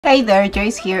Hey there,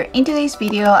 Joyce here. In today's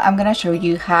video, I'm gonna show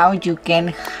you how you can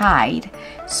hide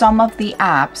some of the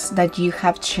apps that you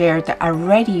have shared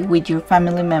already with your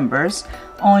family members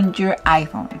on your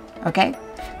iPhone, okay?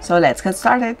 So let's get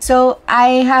started. So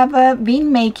I have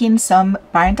been making some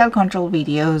parental control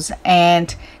videos,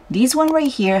 and this one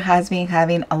right here has been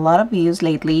having a lot of views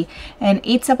lately, and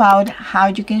it's about how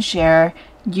you can share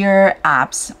your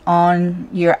apps on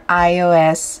your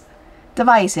iOS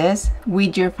devices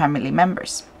with your family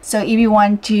members. So if you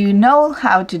want to know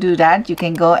how to do that, you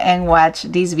can go and watch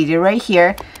this video right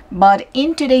here. But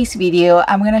in today's video,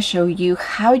 I'm going to show you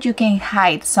how you can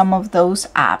hide some of those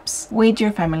apps with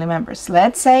your family members.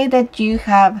 Let's say that you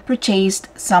have purchased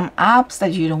some apps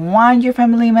that you don't want your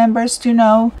family members to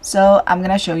know. So I'm going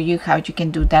to show you how you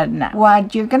can do that now.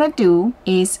 What you're going to do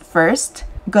is first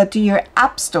go to your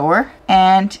app store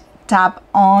and tap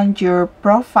on your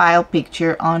profile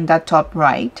picture on the top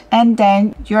right, and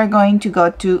then you're going to go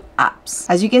to apps.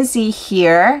 As you can see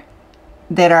here,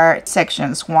 there are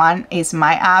sections. One is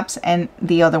my apps and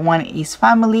the other one is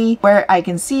family, where I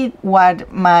can see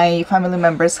what my family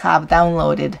members have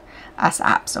downloaded as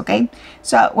apps. Okay,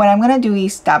 so what I'm gonna do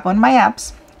is tap on my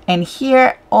apps, and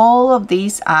here all of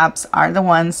these apps are the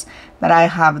ones that I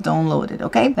have downloaded.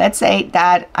 Okay, let's say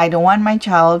that I don't want my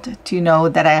child to know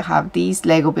that I have this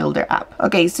Lego Builder app.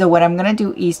 Okay, so what I'm gonna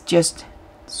do is just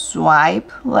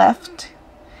swipe left,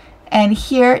 and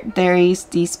here there is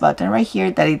this button right here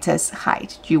that it says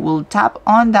hide. You will tap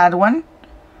on that one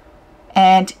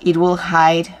and it will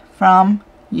hide from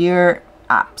your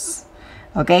apps.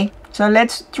 Okay, so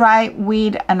let's try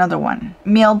with another one,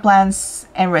 meal plans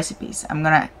and recipes. I'm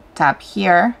gonna tap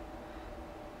here,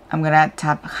 I'm gonna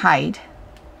tap hide,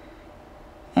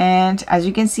 and as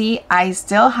you can see, I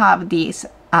still have this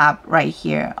app right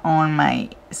here on my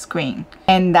screen,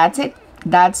 and that's it.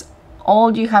 That's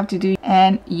all you have to do,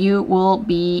 and you will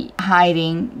be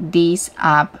hiding this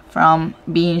app from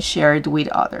being shared with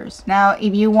others. Now,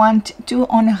 if you want to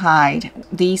unhide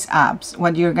these apps,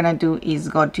 what you're gonna do is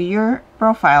go to your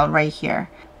profile right here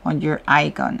on your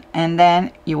icon, and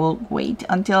then you will wait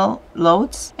until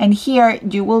loads, and here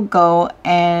you will go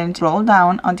and scroll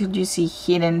down until you see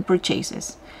hidden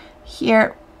purchases.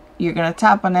 Here you're gonna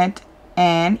tap on it,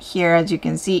 and here, as you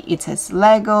can see, it says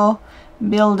Lego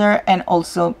Builder and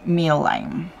also meal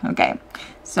line. Okay,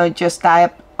 so just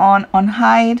tap on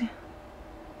hide,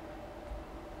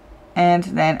 and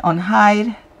then on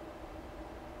hide,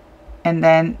 and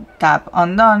then tap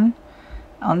on done,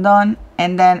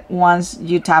 and then once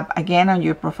you tap again on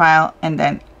your profile and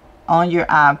then on your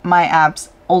app, my apps,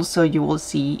 also you will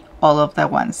see all of the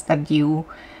ones that you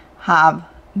have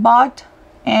bought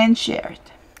and shared.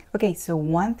 Okay, so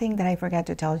one thing that I forgot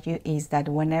to tell you is that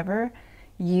whenever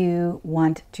you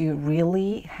want to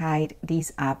really hide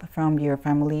this app from your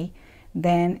family,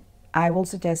 then I will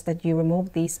suggest that you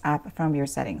remove this app from your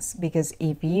settings, because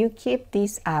if you keep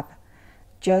this app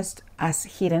just as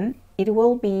hidden, it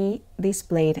will be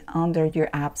displayed under your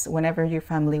apps whenever your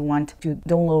family want to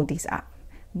download this app.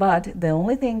 But the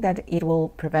only thing that it will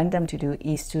prevent them to do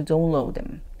is to download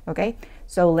them. Okay,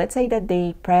 so let's say that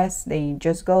they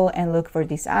just go and look for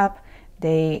this app,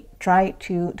 they try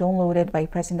to download it by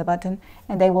pressing the button,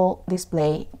 and they will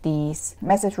display this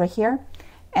message right here.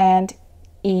 And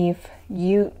if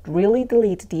you really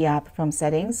delete the app from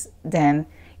settings, then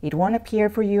it won't appear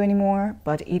for you anymore,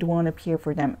 but it won't appear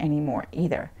for them anymore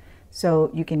either.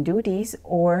 So you can do this,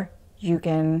 or you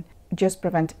can just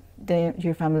prevent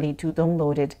your family to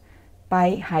download it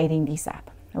by hiding this app.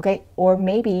 Okay, or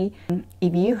maybe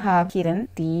if you have hidden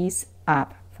this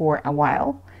app for a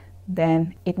while,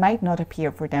 then it might not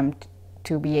appear for them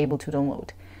to be able to download,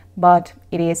 but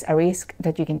it is a risk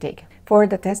that you can take. For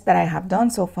the test that I have done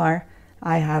so far,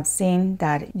 I have seen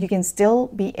that you can still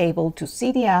be able to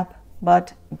see the app,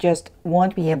 but just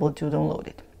won't be able to download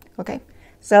it. Okay,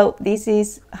 so this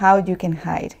is how you can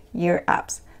hide your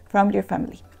apps from your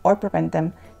family or prevent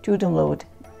them to download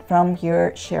from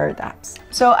your shared apps.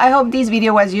 So I hope this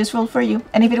video was useful for you,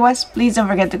 and if it was, please don't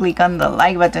forget to click on the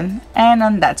like button and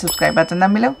on that subscribe button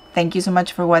down below. Thank you so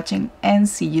much for watching, and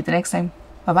see you the next time.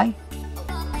 Bye bye.